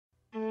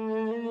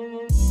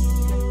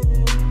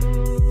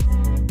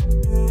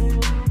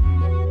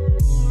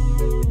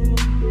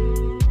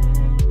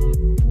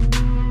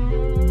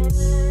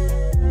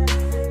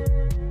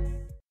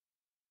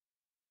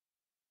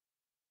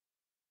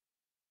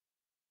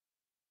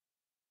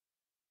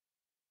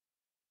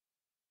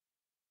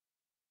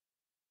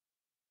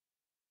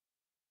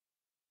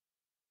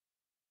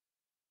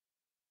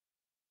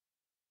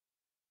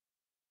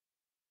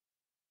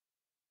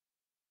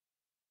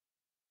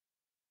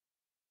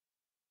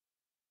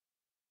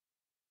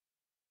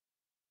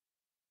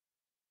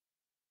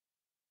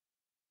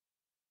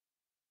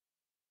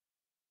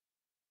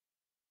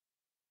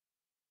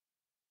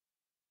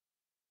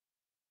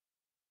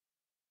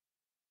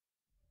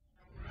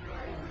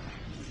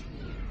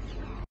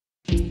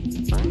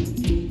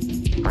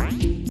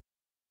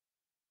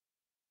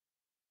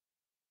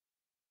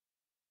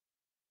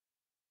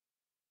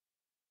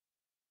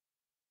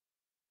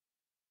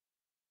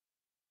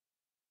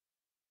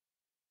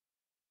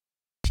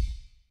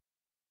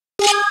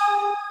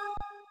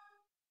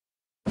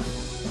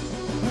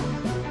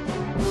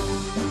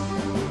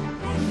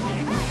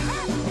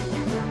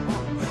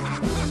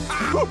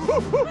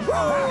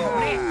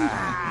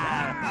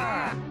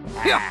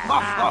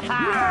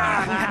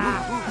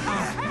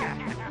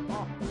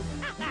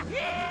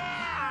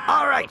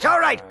All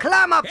right,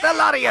 climb up, the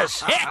lot of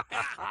yous.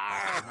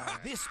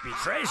 This be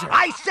treasure.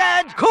 I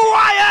said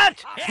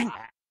quiet!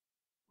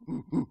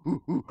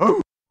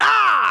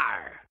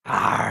 Arr!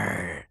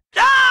 Arr!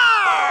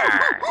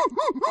 Arr!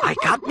 I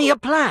got me a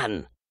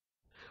plan.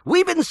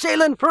 We've been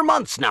sailing for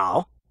months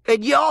now,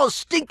 and y'all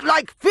stink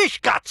like fish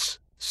guts.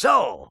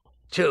 So,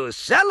 to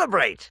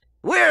celebrate,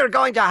 we're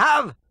going to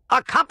have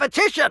a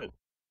competition.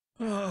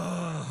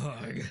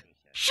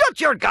 Shut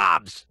your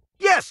gobs!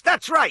 Yes,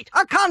 that's right,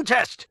 a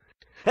contest.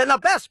 And the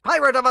best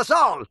pirate of us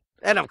all.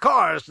 And of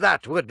course,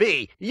 that would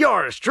be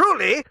yours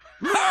truly.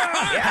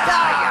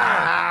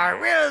 Yeah,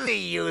 really,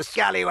 you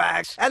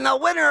scallywags. And the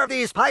winner of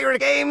these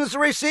pirate games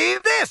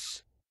receive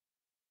this.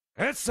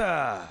 It's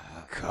a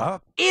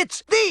cup.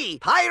 It's the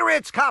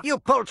Pirate's Cup, you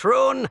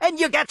poltroon. And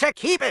you get to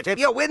keep it if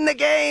you win the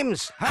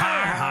games.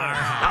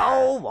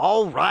 Oh,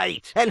 all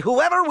right. And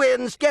whoever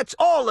wins gets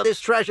all of this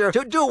treasure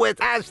to do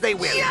with as they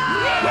will.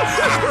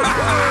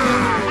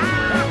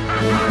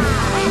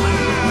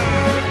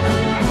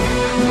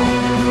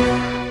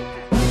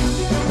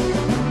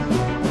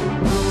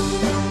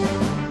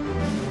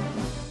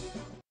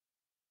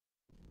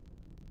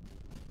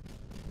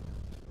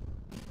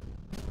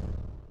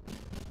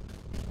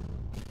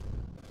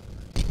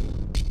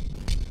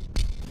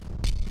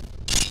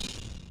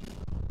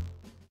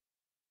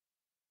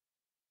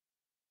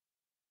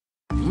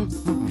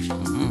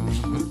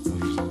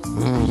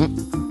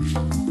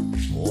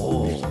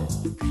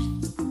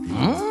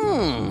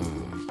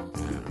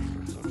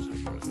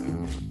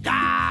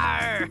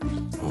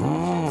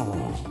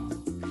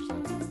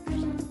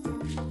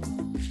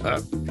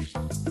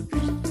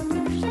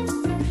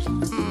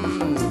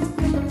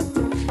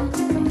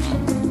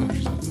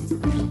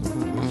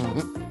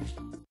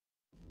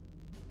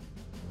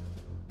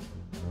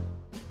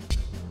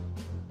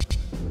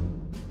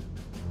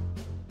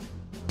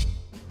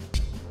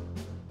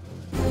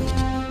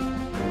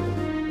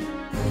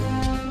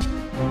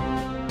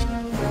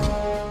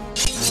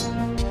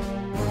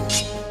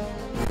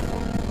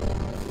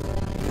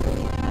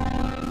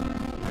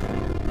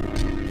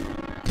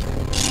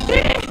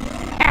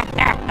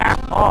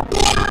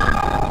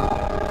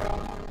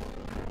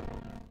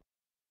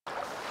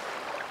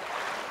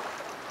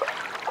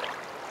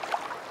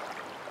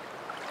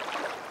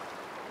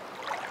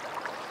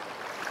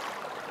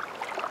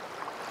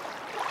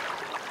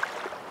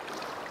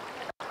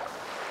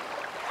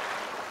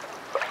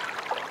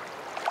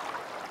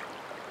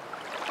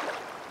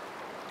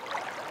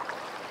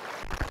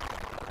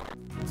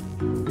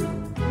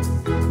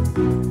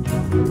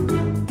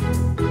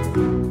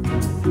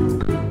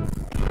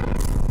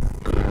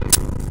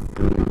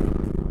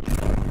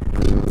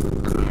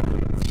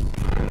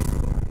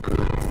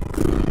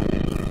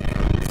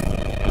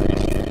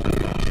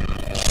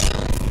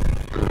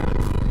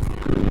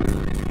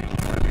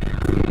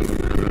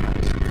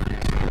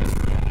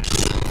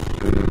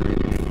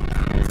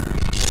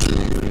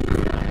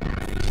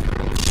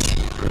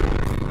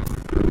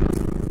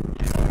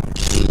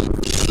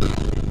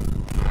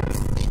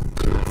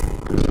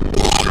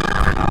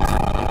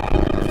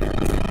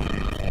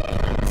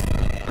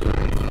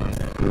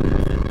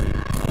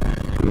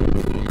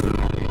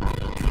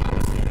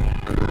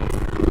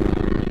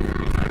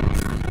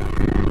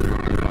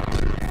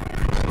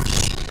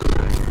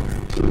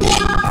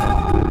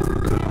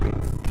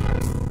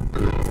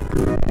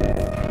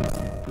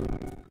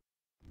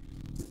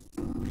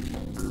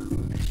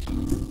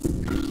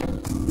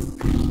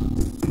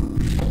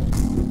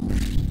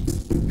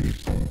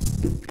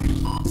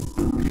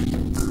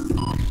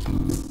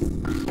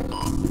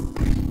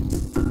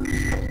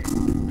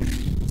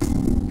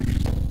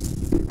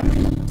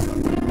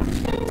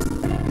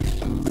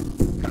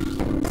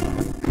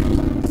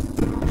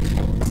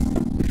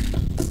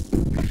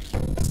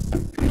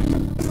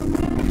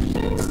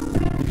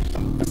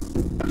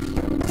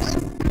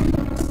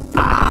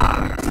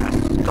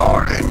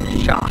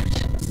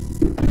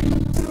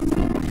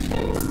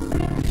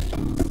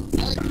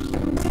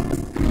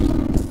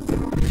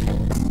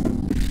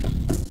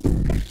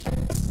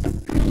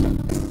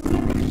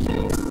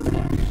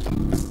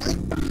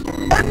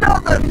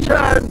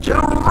 Turn to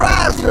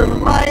razzle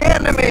my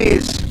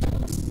enemies!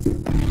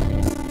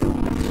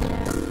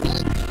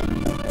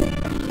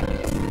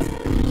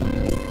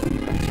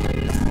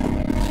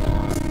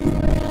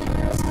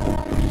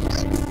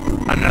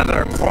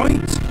 Another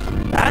point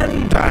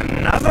and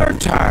another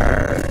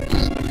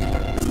turn.